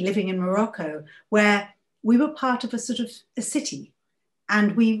Kinky, living in Morocco, where we were part of a sort of a city.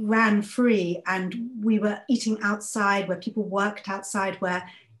 And we ran free and we were eating outside, where people worked outside, where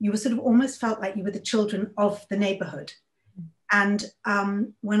you were sort of almost felt like you were the children of the neighborhood. And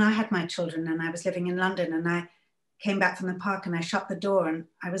when I had my children and I was living in London and I came back from the park and I shut the door and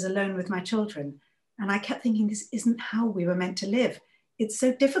I was alone with my children. And I kept thinking, this isn't how we were meant to live. It's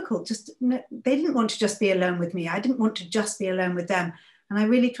so difficult. They didn't want to just be alone with me. I didn't want to just be alone with them. And I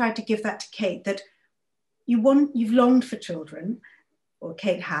really tried to give that to Kate, that you've longed for children, or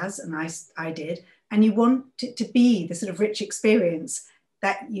Kate has, and I did, and you want it to be the sort of rich experience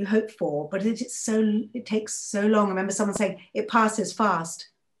that you hope for, but it takes so long. I remember someone saying, it passes fast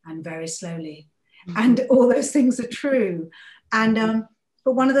and very slowly. Mm-hmm. And all those things are true. And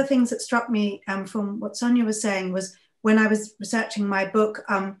but one of the things that struck me from what Sonia was saying was, when I was researching my book,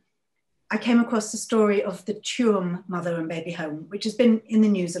 I came across the story of the Tuam mother and baby home, which has been in the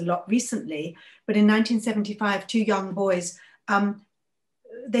news a lot recently. But in 1975, two young boys,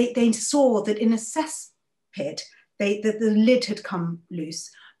 they saw that in a cesspit, that the lid had come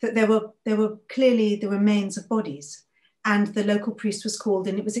loose, that there were clearly the remains of bodies. And the local priest was called,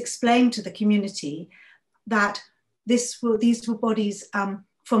 and it was explained to the community that these were bodies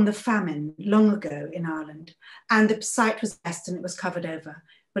from the famine long ago in Ireland. And the site was best and it was covered over.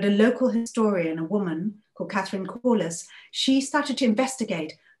 But a local historian, a woman called Catherine Corliss, she started to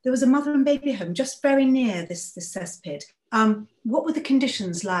investigate there was a mother and baby home just very near this cesspit. What were the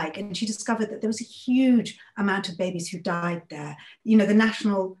conditions like? And she discovered that there was a huge amount of babies who died there. You know, the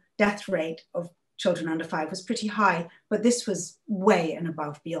national death rate of children under 5 was pretty high, but this was way and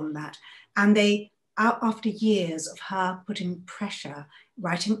above beyond that. And they, after years of her putting pressure,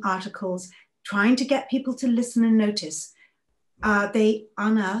 writing articles, trying to get people to listen and notice, they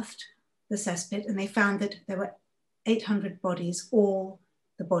unearthed the cesspit and they found that there were 800 bodies, all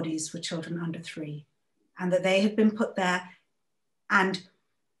the bodies were children under 3, and that they had been put there and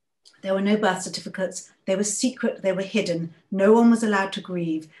there were no birth certificates, they were secret, they were hidden, no one was allowed to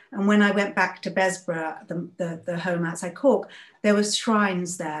grieve. And when I went back to Besborough, the home outside Cork, there were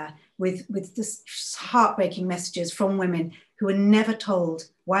shrines there with this heartbreaking messages from women who were never told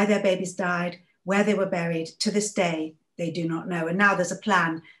why their babies died, where they were buried. To this day, they do not know. And now there's a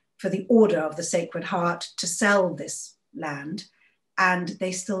plan for the Order of the Sacred Heart to sell this land, and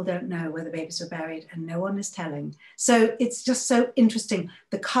they still don't know where the babies were buried, and no one is telling. So it's just so interesting,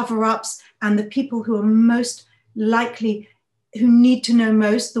 the cover-ups and the people who are most likely, who need to know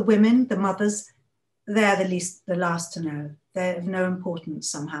most, the women, the mothers, they're the last to know. They're of no importance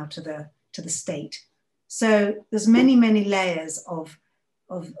somehow to the state. So there's many, many layers of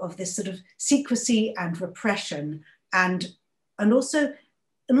this sort of secrecy and repression, and also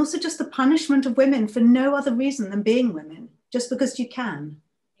just the punishment of women for no other reason than being women, just because you can.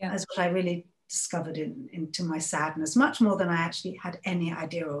 Yeah. That's what I really discovered into my sadness, much more than I actually had any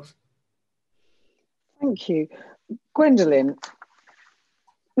idea of. Thank you. Gwendoline,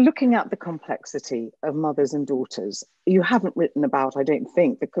 looking at the complexity of mothers and daughters, you haven't written about, I don't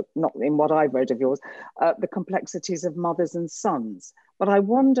think, not in what I've read of yours, the complexities of mothers and sons. But I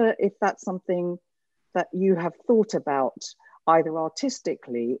wonder if that's something that you have thought about either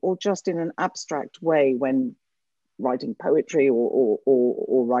artistically or just in an abstract way when writing poetry or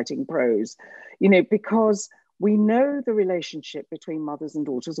writing prose, you know, because we know the relationship between mothers and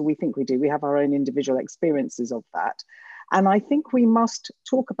daughters, or we think we do. We have our own individual experiences of that. And I think we must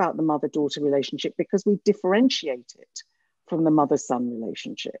talk about the mother-daughter relationship because we differentiate it from the mother-son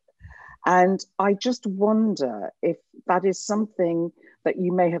relationship. And I just wonder if that is something that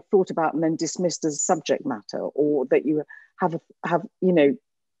you may have thought about and then dismissed as subject matter, or that you have, you know,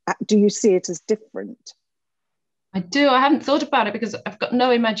 do you see it as different? I do. I haven't thought about it because I've got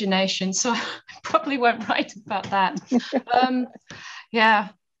no imagination, so I probably won't write about that. Yeah,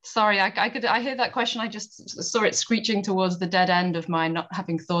 sorry, I hear that question. I just saw it screeching towards the dead end of my not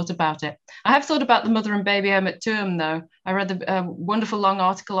having thought about it. I have thought about the mother and baby home at Tuam, though. I read the wonderful long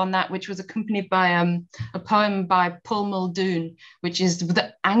article on that, which was accompanied by a poem by Paul Muldoon, which is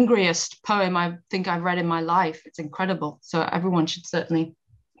the angriest poem I think I've read in my life. It's incredible. So everyone should certainly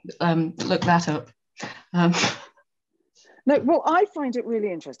look that up. No, well, I find it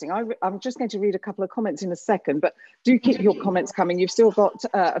really interesting. I'm just going to read a couple of comments in a second, but do keep your comments coming. You've still got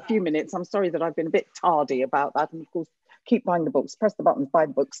a few minutes. I'm sorry that I've been a bit tardy about that. And of course, keep buying the books, press the buttons, buy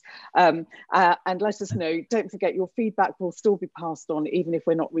the books, and let us know. Don't forget, your feedback will still be passed on, even if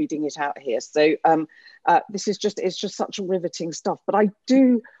we're not reading it out here. So this is it's just such riveting stuff. But I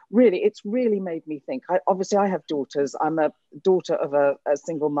do really, it's really made me think. Obviously, I have daughters. I'm a daughter of a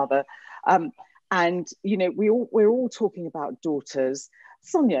single mother. And, you know, we're all talking about daughters.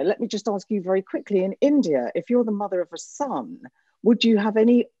 Sonia, let me just ask you very quickly, in India, if you're the mother of a son, would you have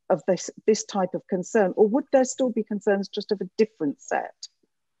any of this type of concern, or would there still be concerns just of a different set?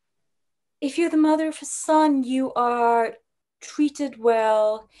 If you're the mother of a son, you are treated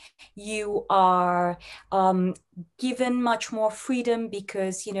well, you are given much more freedom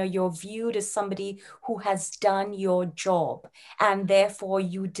because, you know, you're viewed as somebody who has done your job, and therefore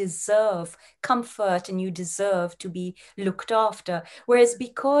you deserve comfort and you deserve to be looked after. Whereas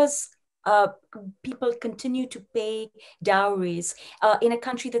because people continue to pay dowries in a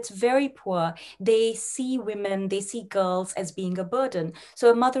country that's very poor, they see women, they see girls as being a burden.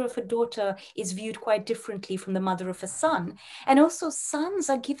 So a mother of a daughter is viewed quite differently from the mother of a son. And also sons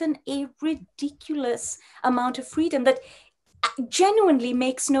are given a ridiculous amount of freedom that genuinely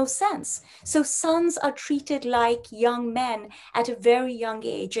makes no sense. So sons are treated like young men at a very young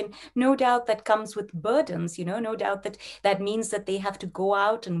age, and no doubt that comes with burdens, you know, no doubt that means that they have to go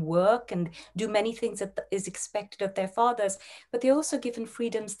out and work and do many things that is expected of their fathers, but they're also given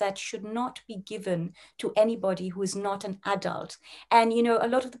freedoms that should not be given to anybody who is not an adult. And, you know, a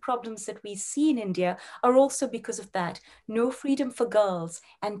lot of the problems that we see in India are also because of that. No freedom for girls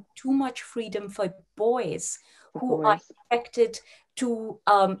and too much freedom for boys who are expected to,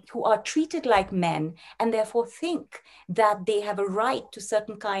 who are treated like men and therefore think that they have a right to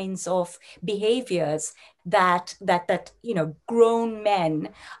certain kinds of behaviors that you know, grown men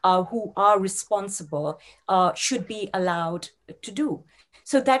who are responsible should be allowed to do.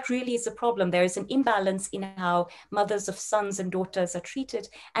 So that really is a problem. There is an imbalance in how mothers of sons and daughters are treated,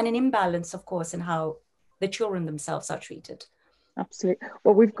 and an imbalance, of course, in how the children themselves are treated. Absolutely.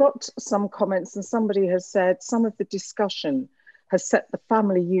 Well, we've got some comments, and somebody has said some of the discussion has set the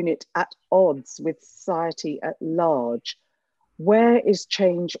family unit at odds with society at large. Where is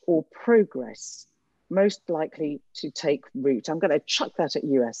change or progress most likely to take root? I'm going to chuck that at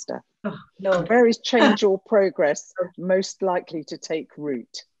you, Esther. Oh, Lord. Where is change or progress most likely to take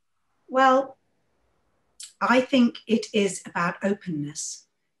root? Well, I think it is about openness.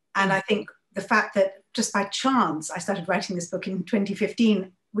 And I think the fact that just by chance, I started writing this book in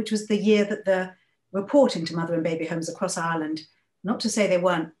 2015, which was the year that the report into mother and baby homes across Ireland, not to say they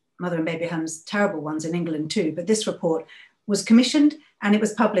weren't mother and baby homes, terrible ones in England too, but this report was commissioned and it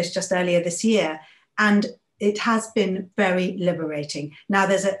was published just earlier this year. And it has been very liberating. Now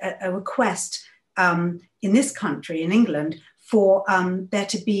there's a request in this country, in England, for there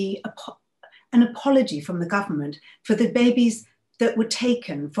to be an apology from the government for the babies that were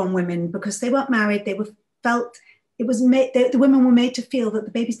taken from women because they weren't married, they were felt, it was made, the women were made to feel that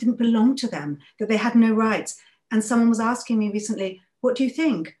the babies didn't belong to them, that they had no rights. And someone was asking me recently, what do you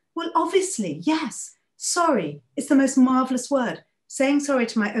think? Well, obviously, yes, sorry. It's the most marvelous word. Saying sorry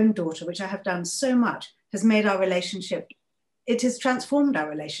to my own daughter, which I have done so much, has made our relationship, it has transformed our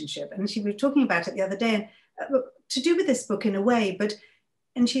relationship. And we were talking about it the other day, and to do with this book in a way,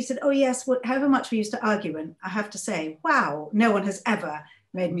 and she said, oh yes, however much we used to argue, and I have to say, wow, no one has ever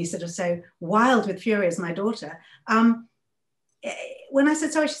made me sort of so wild with fury as my daughter. When I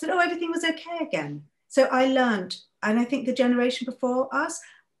said sorry, she said, oh, everything was okay again. So I learned, and I think the generation before us,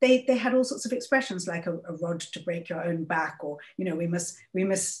 they had all sorts of expressions like a rod to break your own back, or, you know, we must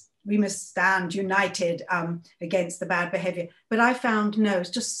stand united against the bad behavior. But I found, no, it's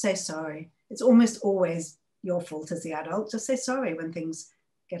just say sorry. It's almost always your fault as the adult. Just say sorry when things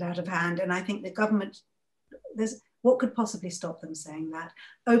get out of hand. And I think the government, what could possibly stop them saying that?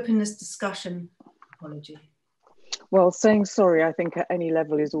 Openness, discussion, apology. Well, saying sorry, I think at any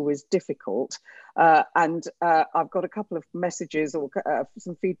level is always difficult. And I've got a couple of messages or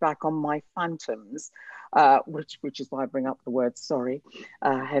some feedback on my phantoms, which is why I bring up the word sorry.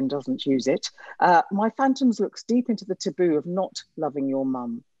 Hen doesn't use it. My phantoms looks deep into the taboo of not loving your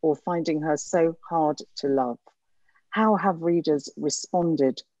mum or finding her so hard to love. How have readers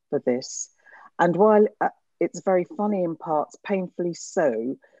responded for this? And while it's very funny in parts, painfully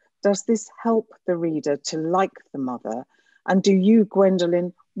so, does this help the reader to like the mother? And do you,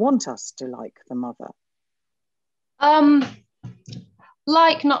 Gwendoline, want us to like the mother?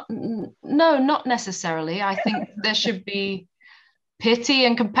 Not necessarily. I think there should be pity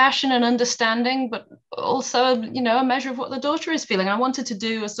and compassion and understanding, but also, you know, a measure of what the daughter is feeling. I wanted to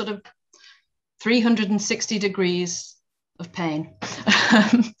do a sort of 360 degrees of pain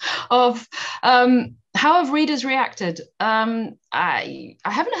of how have readers reacted? I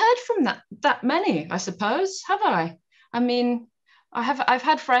haven't heard from that many, I suppose, have I? I mean, I've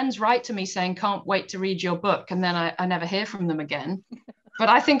had friends write to me saying, can't wait to read your book, and then I never hear from them again. But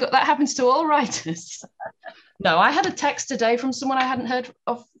I think that happens to all writers. No, I had a text today from someone I hadn't heard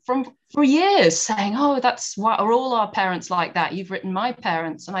of for years saying, oh, that's why are all our parents like that? You've written my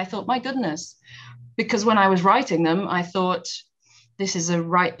parents. And I thought, my goodness, because when I was writing them, I thought this is a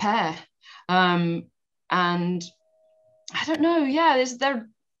right pair. And I don't know, yeah,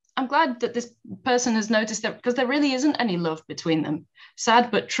 I'm glad that this person has noticed that, because there really isn't any love between them. Sad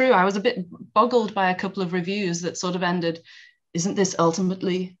but true. I was a bit boggled by a couple of reviews that sort of ended, isn't this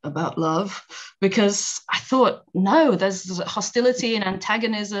ultimately about love? Because I thought, no, there's hostility and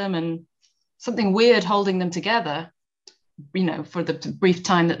antagonism and something weird holding them together, you know, for the brief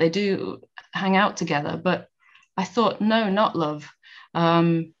time that they do hang out together. But I thought, no, not love.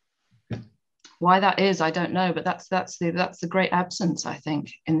 Why that is, I don't know, but that's the great absence, I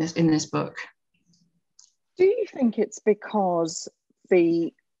think, in this book. Do you think it's because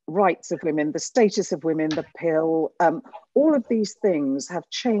the rights of women, the status of women, the pill, all of these things have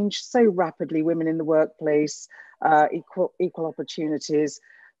changed so rapidly, women in the workplace, equal opportunities,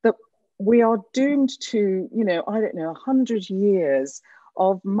 that we are doomed to, you know, I don't know, 100 years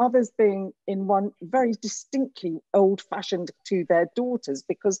of mothers being in one very distinctly old-fashioned to their daughters,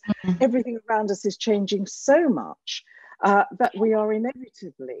 because everything around us is changing so much that we are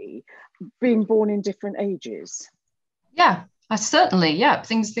inevitably being born in different ages. Yeah, Certainly, yeah.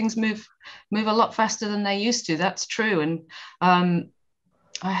 Things move a lot faster than they used to. That's true. And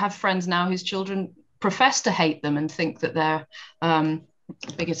I have friends now whose children profess to hate them and think that they're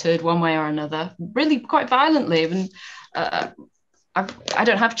bigoted one way or another, really quite violently. Even I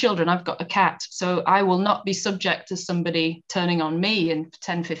don't have children, I've got a cat, so I will not be subject to somebody turning on me in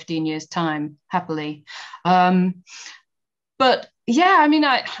 10, 15 years' time, happily. But yeah, I mean,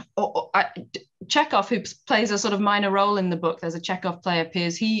 Chekhov, who plays a sort of minor role in the book, there's a Chekhov play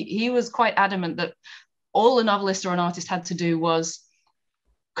appears, he was quite adamant that all a novelist or an artist had to do was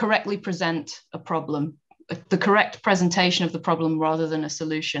correctly present a problem, the correct presentation of the problem rather than a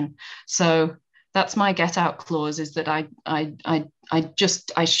solution. So that's my get out clause, is that I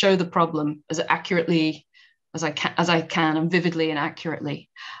show the problem as accurately as I can and vividly and accurately.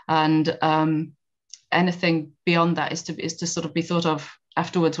 And anything beyond that is to sort of be thought of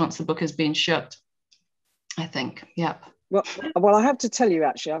afterwards once the book has been shut, I think. Yeah. Well, I have to tell you,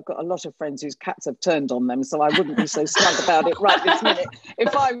 actually, I've got a lot of friends whose cats have turned on them, so I wouldn't be so smug about it right this minute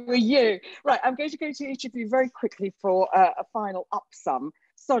if I were you. Right, I'm going to go to each of you very quickly for a final upsum.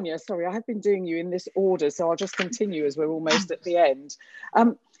 Sonia, sorry, I have been doing you in this order, so I'll just continue as we're almost at the end.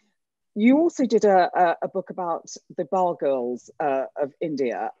 You also did a book about the bar girls of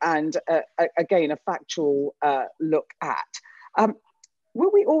India, and again, a factual look at.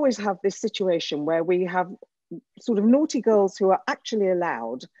 Will we always have this situation where we have sort of naughty girls who are actually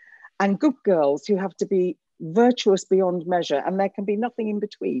allowed and good girls who have to be virtuous beyond measure, and there can be nothing in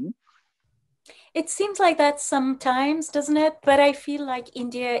between? It seems like that sometimes, doesn't it? But I feel like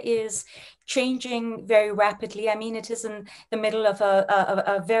India is changing very rapidly. I mean, it is in the middle of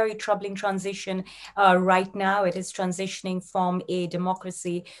a very troubling transition right now. It is transitioning from a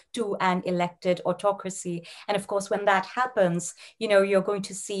democracy to an elected autocracy. And of course, when that happens, you know, you're going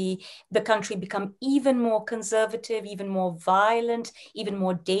to see the country become even more conservative, even more violent, even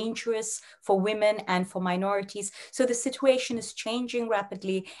more dangerous for women and for minorities. So the situation is changing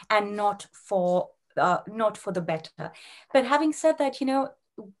rapidly, and not for the better. But having said that, you know,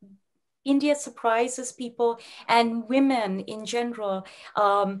 India surprises people, and women in general.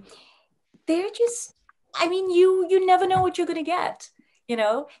 They're just, I mean, you never know what you're going to get, you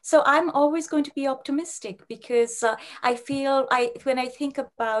know. So I'm always going to be optimistic, because I feel when I think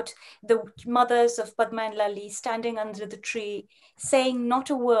about the mothers of Padma and Lali standing under the tree, saying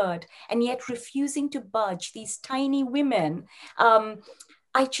not a word, and yet refusing to budge, these tiny women,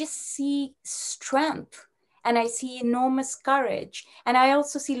 I just see strength. And I see enormous courage. And I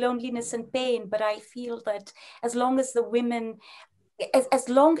also see loneliness and pain. But I feel that as long as the women, as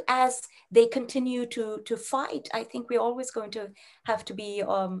long as they continue to fight, I think we're always going to have to be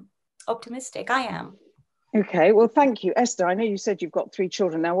optimistic. I am. Okay, well, thank you. Esther, I know you said you've got 3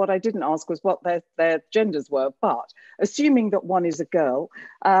 children. Now, what I didn't ask was what their genders were, but assuming that one is a girl,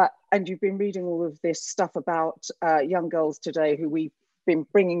 and you've been reading all of this stuff about young girls today who we've been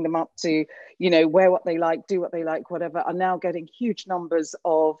bringing them up to, you know, wear what they like, do what they like, whatever, are now getting huge numbers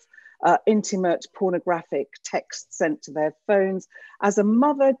of intimate pornographic text sent to their phones. As a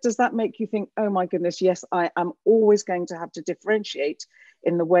mother, does that make you think, oh my goodness, yes, I am always going to have to differentiate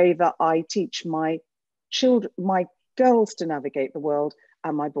in the way that I teach my children, my girls, to navigate the world,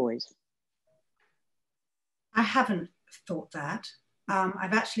 and my boys? I haven't thought that.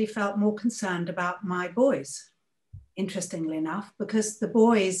 I've actually felt more concerned about my boys, interestingly enough, because the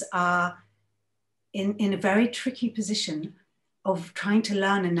boys are in a very tricky position of trying to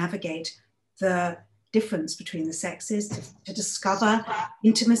learn and navigate the difference between the sexes, to discover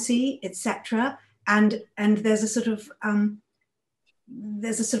intimacy, etc. And there's a sort of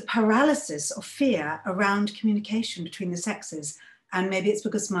paralysis of fear around communication between the sexes. And maybe it's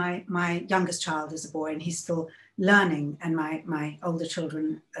because my youngest child is a boy and he's still learning, and my older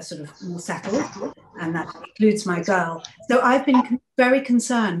children are sort of more settled, and that includes my girl. So I've been very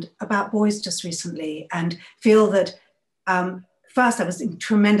concerned about boys just recently, and feel that first I was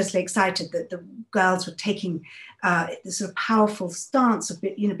tremendously excited that the girls were taking this sort of powerful stance of,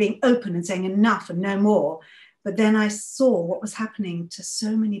 you know, being open and saying enough and no more. But then I saw what was happening to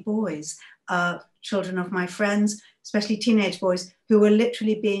so many boys, children of my friends, especially teenage boys, who were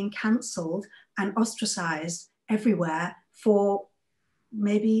literally being cancelled and ostracized everywhere for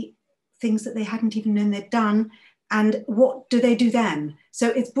maybe things that they hadn't even known they'd done. And what do they do then? So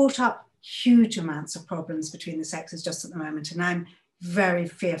it's brought up huge amounts of problems between the sexes just at the moment. And I'm very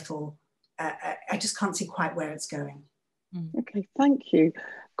fearful. I just can't see quite where it's going. Okay, thank you.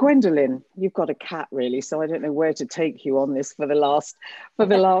 Gwendoline, you've got a cat really, so I don't know where to take you on this for the last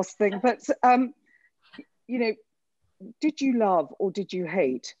thing. But you know, did you love or did you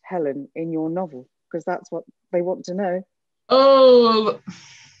hate Helen in your novel? Because that's what they want to know. Oh,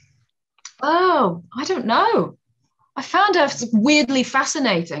 I don't know. I found her weirdly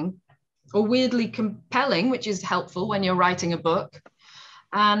fascinating or weirdly compelling, which is helpful when you're writing a book.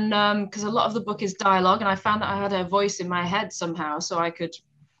 And because a lot of the book is dialogue, and I found that I had her voice in my head somehow, so I could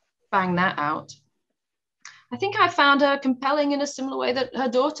bang that out. I think I found her compelling in a similar way that her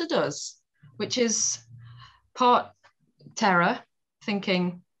daughter does, which is part terror,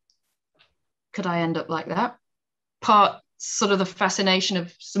 thinking, could I end up like that? Part sort of the fascination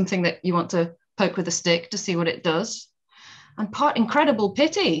of something that you want to poke with a stick to see what it does. And part incredible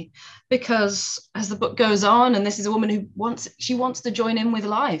pity, because as the book goes on, and this is a woman who wants to join in with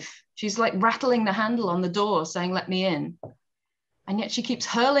life. She's like rattling the handle on the door saying, let me in. And yet she keeps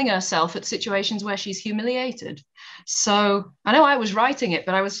hurling herself at situations where she's humiliated. So I know I was writing it,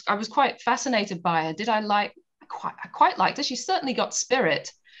 but I was quite fascinated by her. I quite liked her. She's certainly got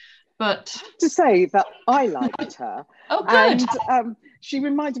spirit. But to say that I liked her. Oh, good. And she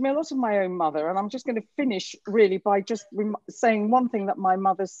reminded me a lot of my own mother. And I'm just going to finish really by just saying one thing that my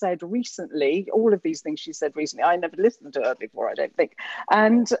mother said recently. All of these things she said recently, I never listened to her before, I don't think.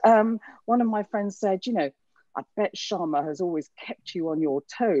 And one of my friends said, you know, I bet Sharma has always kept you on your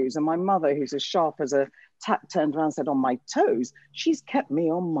toes. And my mother, who's as sharp as a tack, turned around and said, on my toes? She's kept me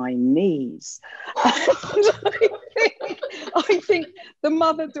on my knees. I think the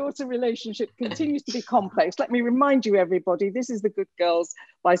mother-daughter relationship continues to be complex. Let me remind you, everybody, this is The Good Girls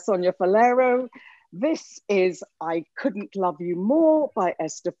by Sonia Falero. This is I Couldn't Love You More by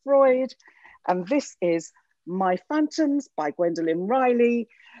Esther Freud. And this is My Phantoms by Gwendoline Riley.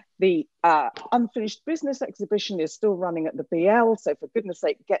 The unfinished business exhibition is still running at the BL, so for goodness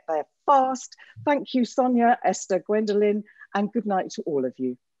sake, get there fast. Thank you, Sonia, Esther, Gwendoline, and good night to all of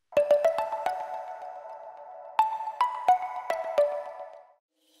you.